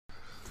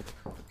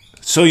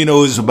So, it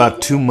was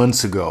about 2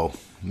 months ago,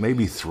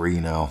 maybe 3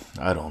 now,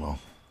 I don't know,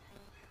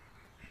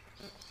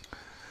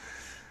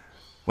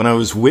 when I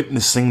was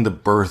witnessing the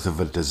birth of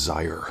a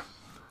desire.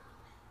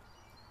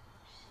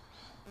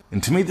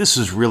 And to me, this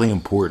is really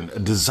important. A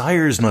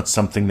desire is not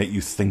something that you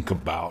think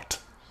about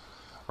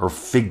or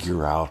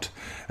figure out.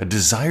 A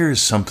desire is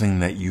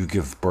something that you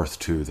give birth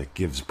to, that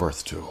gives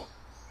birth to.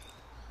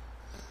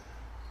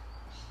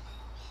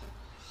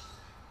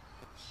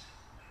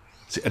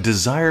 See, a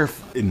desire,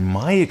 in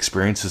my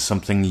experience, is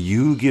something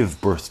you give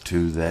birth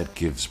to that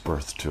gives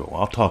birth to.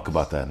 I'll talk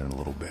about that in a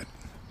little bit.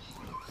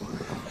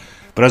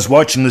 But I was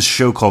watching this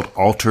show called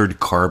Altered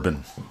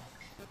Carbon.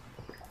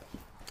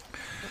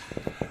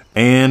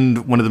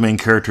 And one of the main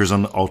characters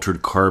on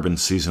Altered Carbon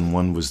season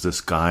 1 was this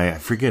guy. I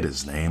forget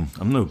his name.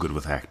 I'm no good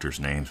with actors'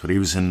 names. But he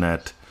was in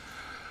that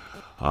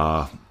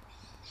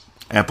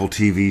Apple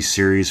TV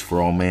series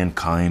For All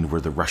Mankind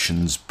where the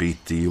Russians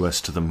beat the U.S.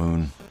 to the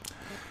moon.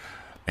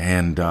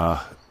 And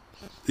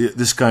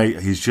this guy,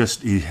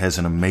 he has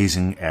an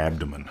amazing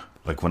abdomen.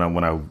 Like when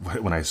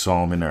I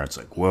saw him in there, it's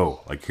like,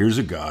 whoa, like here's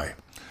a guy,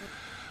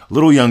 a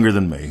little younger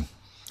than me,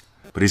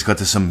 but he's got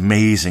this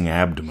amazing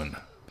abdomen.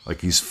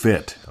 Like he's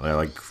fit,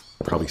 like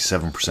probably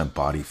 7%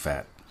 body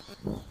fat.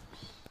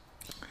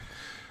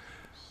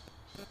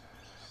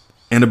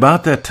 And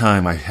about that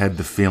time, I had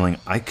the feeling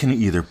I can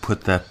either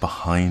put that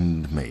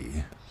behind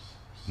me.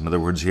 In other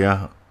words,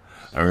 yeah,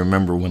 I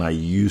remember when I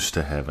used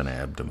to have an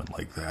abdomen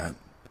like that.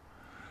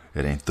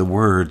 It ain't the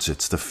words,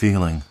 it's the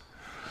feeling.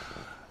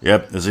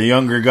 Yep, as a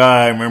younger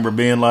guy, I remember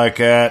being like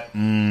that.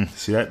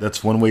 See,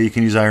 that's one way you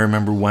can use I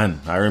remember when.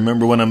 I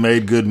remember when I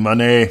made good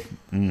money.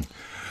 I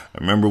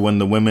remember when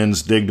the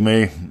women's digged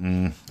me.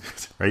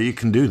 Right, you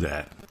can do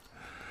that.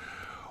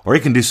 Or you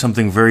can do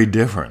something very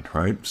different,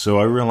 right? So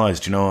I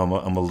realized, I'm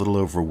a little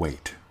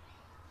overweight.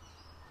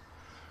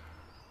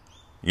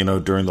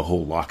 During the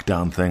whole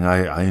lockdown thing,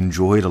 I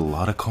enjoyed a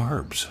lot of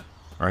carbs,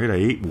 right? I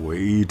ate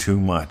way too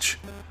much.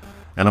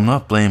 And I'm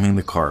not blaming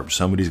the carbs.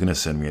 Somebody's going to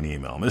send me an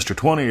email. Mr.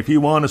 20, if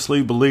you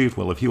honestly believed,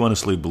 well, if you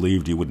honestly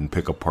believed, you wouldn't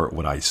pick apart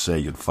what I say.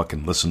 You'd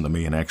fucking listen to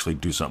me and actually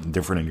do something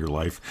different in your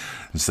life.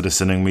 Instead of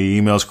sending me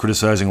emails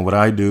criticizing what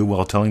I do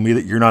while telling me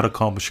that you're not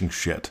accomplishing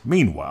shit.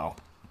 Meanwhile,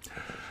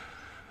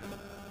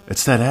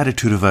 it's that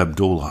attitude of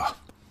Abdullah.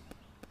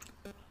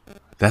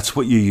 That's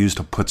what you use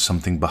to put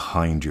something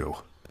behind you.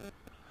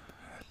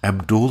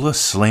 Abdullah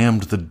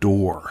slammed the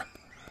door.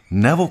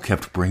 Neville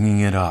kept bringing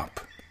it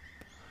up.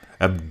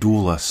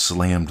 Abdullah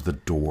slammed the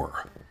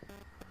door.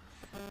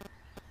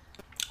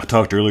 I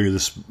talked earlier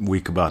this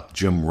week about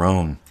Jim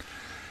Rohn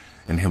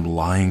and him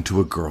lying to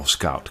a Girl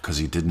Scout because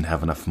he didn't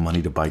have enough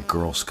money to buy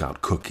Girl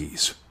Scout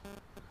cookies.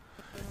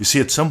 You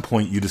see, at some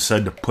point you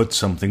decide to put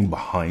something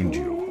behind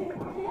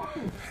you.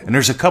 And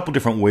there's a couple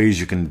different ways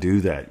you can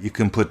do that. You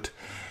can put...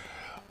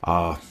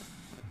 I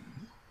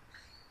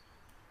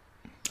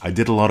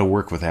did a lot of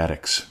work with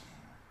addicts.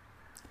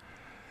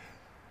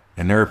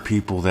 And there are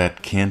people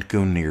that can't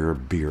go near a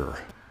beer.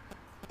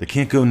 They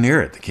can't go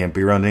near it. They can't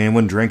be around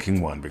anyone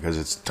drinking one because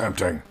it's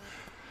tempting.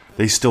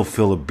 They still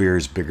feel a beer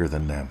is bigger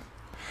than them.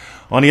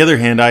 On the other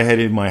hand, I had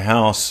in my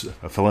house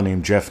a fellow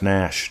named Jeff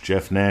Nash.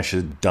 Jeff Nash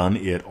had done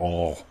it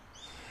all.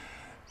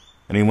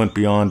 And he went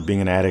beyond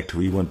being an addict.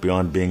 He went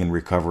beyond being in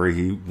recovery.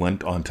 He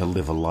went on to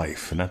live a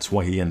life. And that's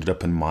why he ended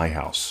up in my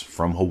house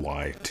from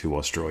Hawaii to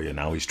Australia.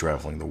 Now he's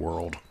traveling the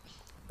world.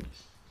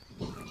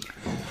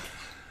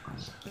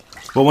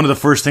 Well, one of the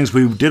first things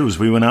we did was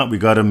we went out, we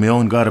got a meal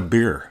and got a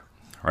beer.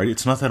 Right?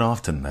 It's not that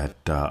often that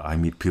I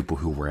meet people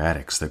who were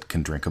addicts that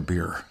can drink a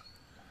beer.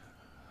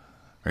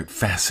 Right?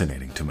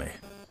 Fascinating to me.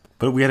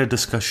 But we had a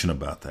discussion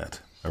about that.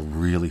 A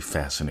really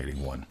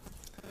fascinating one.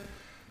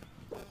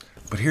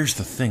 But here's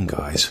the thing,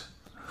 guys.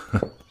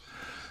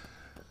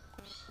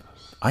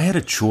 I had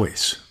a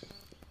choice.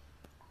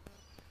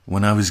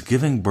 When I was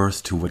giving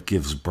birth to what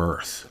gives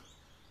birth,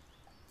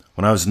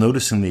 when I was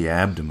noticing the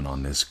abdomen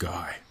on this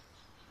guy,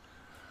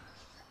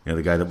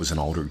 the guy that was in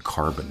Altered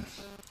Carbon.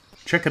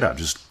 Check it out.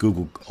 Just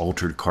Google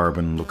Altered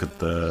Carbon. Look at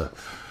the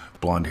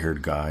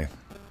blonde-haired guy.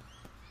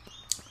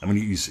 I mean,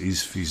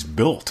 he's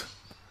built.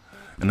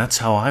 And that's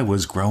how I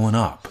was growing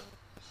up.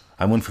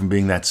 I went from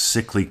being that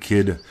sickly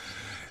kid,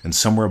 and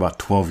somewhere about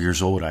 12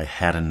 years old, I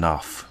had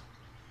enough.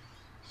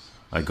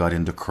 I got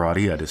into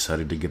karate. I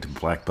decided to get a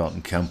black belt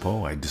in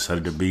Kempo. I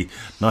decided to be,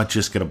 not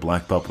just get a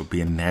black belt, but be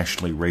a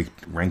nationally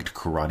ranked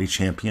karate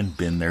champion.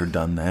 Been there,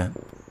 done that.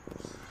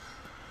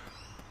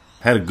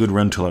 Had a good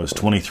run till I was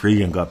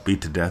 23 and got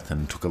beat to death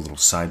and took a little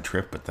side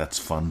trip, but that's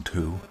fun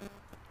too.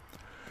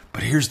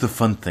 But here's the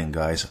fun thing,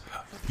 guys.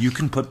 You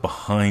can put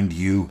behind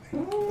you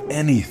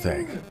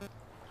anything.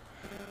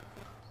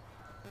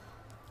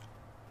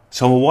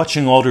 So while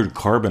watching Altered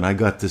Carbon, I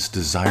got this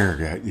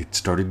desire. It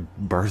started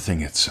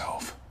birthing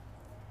itself.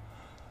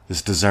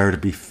 This desire to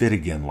be fit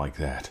again like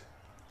that.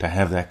 To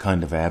have that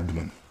kind of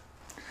abdomen.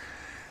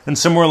 And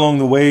somewhere along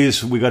the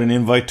ways, we got an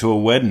invite to a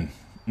wedding.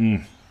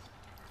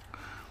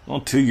 Well,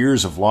 2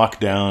 years of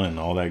lockdown and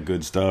all that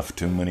good stuff,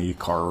 too many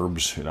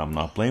carbs. And I'm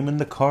not blaming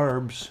the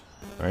carbs,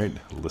 right?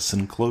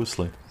 Listen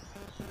closely.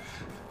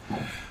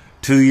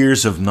 2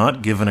 years of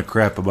not giving a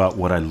crap about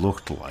what I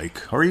looked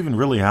like, or even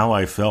really how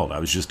I felt. I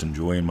was just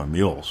enjoying my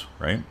meals,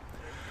 right?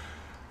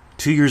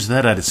 2 years of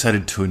that, I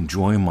decided to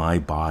enjoy my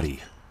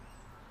body.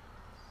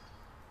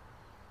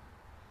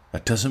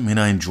 That doesn't mean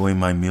I enjoy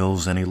my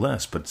meals any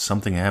less, but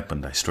something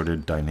happened. I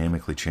started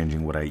dynamically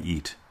changing what I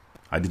eat.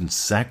 I didn't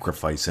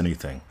sacrifice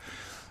anything.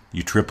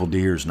 You triple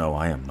D'ers know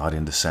I am not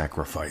into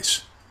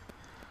sacrifice,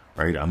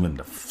 right? I'm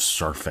into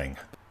surfing.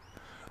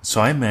 So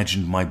I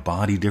imagined my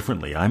body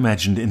differently. I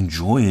imagined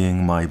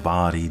enjoying my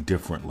body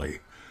differently.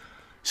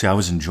 See, I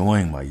was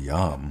enjoying my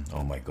yum.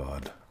 Oh my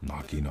God.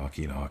 Gnocchi,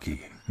 gnocchi,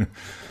 gnocchi.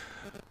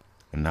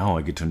 And now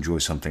I get to enjoy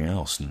something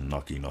else.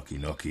 Gnocchi, gnocchi,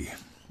 gnocchi.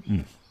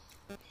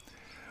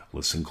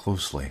 Listen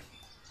closely.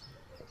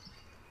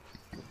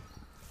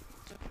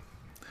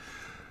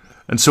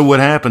 And so what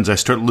happens? I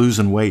start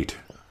losing weight.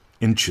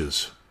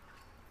 Inches.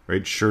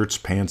 Right? Shirts,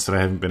 pants that I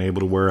haven't been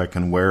able to wear, I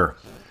can wear.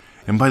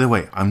 And by the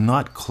way, I'm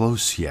not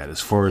close yet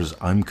as far as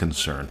I'm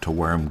concerned to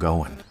where I'm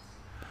going.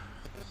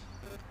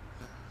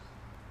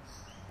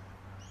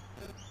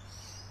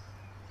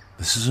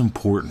 This is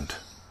important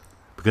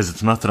because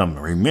it's not that I'm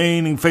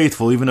remaining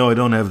faithful, even though I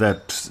don't have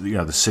that,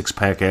 the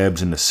six-pack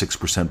abs and the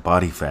 6%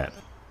 body fat.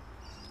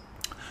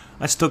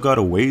 I still got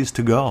a ways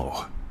to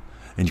go,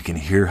 and you can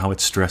hear how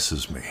it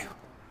stresses me.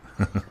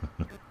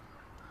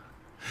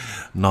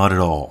 Not at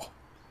all.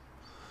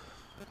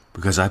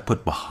 Because I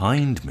put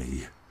behind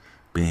me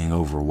being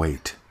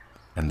overweight,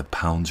 and the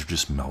pounds are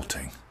just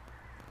melting.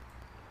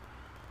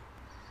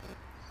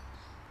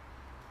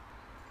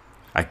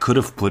 I could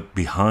have put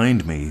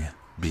behind me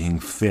being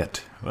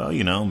fit. Well,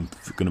 I'm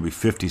going to be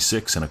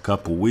 56 in a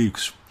couple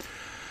weeks.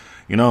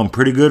 I'm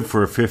pretty good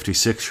for a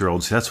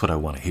 56-year-old. See, that's what I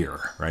want to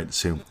hear, right?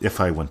 See,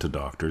 if I went to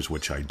doctors,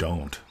 which I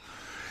don't.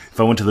 If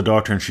I went to the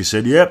doctor and she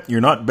said, yep,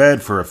 you're not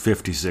bad for a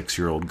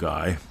 56-year-old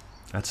guy.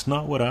 That's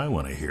not what I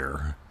want to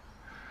hear.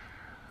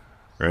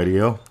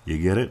 Radio, you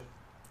get it?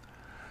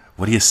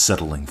 What are you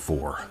settling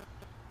for?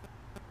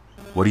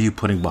 What are you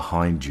putting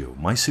behind you?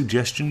 My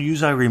suggestion,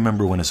 use I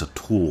remember when as a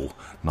tool,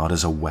 not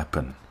as a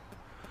weapon.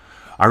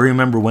 I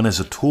remember when as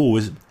a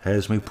tool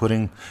has me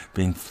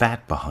being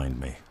fat behind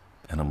me,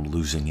 and I'm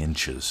losing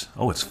inches.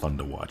 Oh, it's fun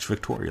to watch.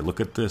 Victoria, look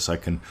at this. I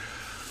can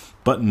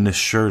button this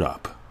shirt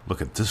up.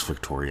 Look at this,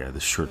 Victoria.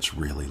 This shirt's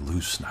really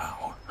loose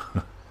now.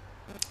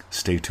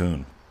 Stay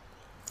tuned.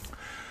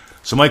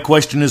 So my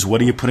question is, what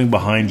are you putting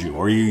behind you?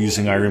 Or are you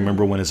using I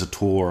remember when as a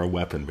tool or a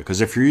weapon? Because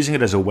if you're using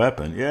it as a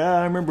weapon, yeah,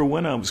 I remember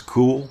when I was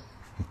cool.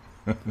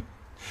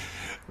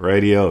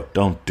 Radio,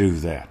 don't do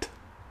that.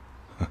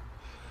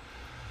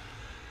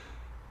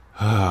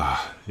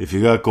 If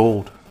you got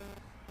gold,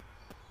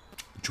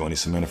 join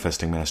us at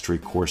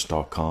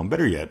ManifestingMasteryCourse.com.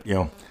 Better yet,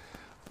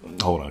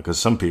 hold on, because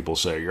some people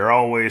say, you're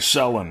always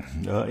selling.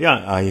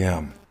 Yeah, I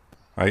am.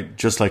 Right?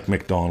 Just like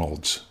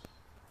McDonald's.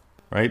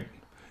 Right?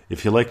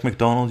 If you like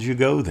McDonald's, you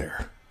go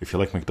there. If you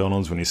like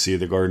McDonald's, when you see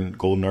the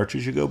golden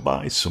arches, you go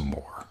buy some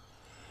more.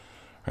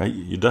 Right?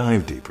 You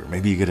dive deeper.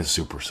 Maybe you get a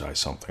supersize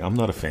something. I'm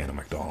not a fan of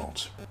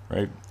McDonald's.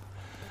 Right?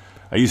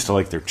 I used to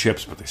like their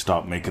chips, but they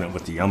stopped making it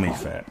with the yummy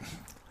fat.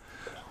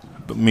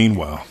 But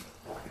meanwhile,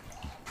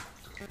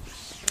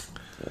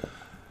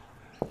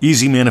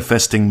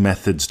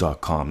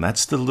 EasyManifestingMethods.com.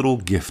 That's the little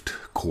gift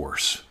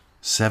course.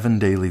 7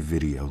 daily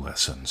video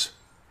lessons.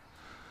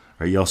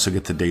 Right, you also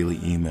get the daily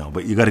email,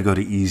 but you got to go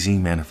to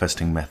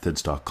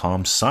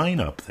EasyManifestingMethods.com. Sign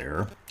up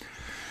there.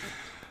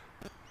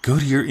 Go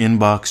to your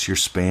inbox, your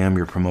spam,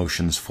 your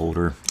promotions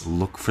folder.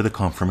 Look for the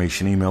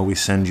confirmation email we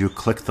send you.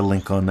 Click the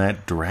link on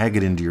that. Drag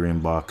it into your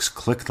inbox.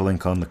 Click the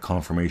link on the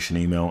confirmation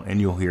email, and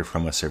you'll hear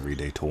from us every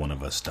day till one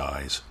of us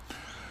dies.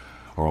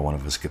 Or one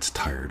of us gets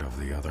tired of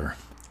the other.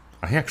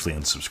 I actually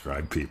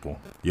unsubscribe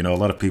people. A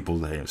lot of people,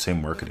 they say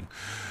marketing.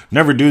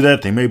 Never do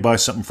that. They may buy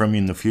something from you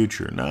in the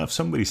future. Now, if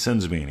somebody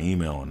sends me an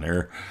email and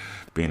they're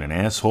being an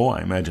asshole,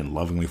 I imagine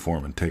lovingly for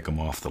them and take them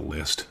off the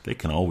list. They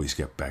can always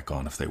get back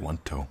on if they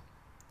want to.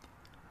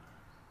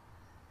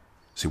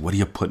 See, what are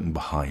you putting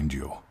behind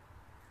you?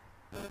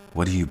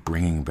 What are you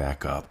bringing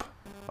back up?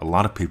 A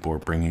lot of people are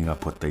bringing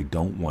up what they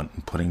don't want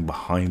and putting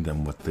behind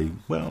them what they,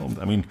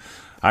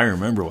 I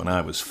remember when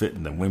I was fit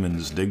and the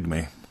women's digged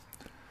me.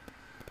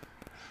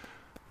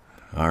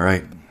 All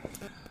right.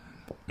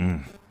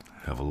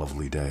 Have a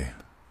lovely day.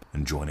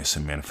 And join us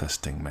in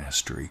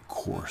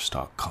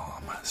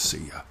ManifestingMasteryCourse.com.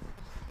 See ya.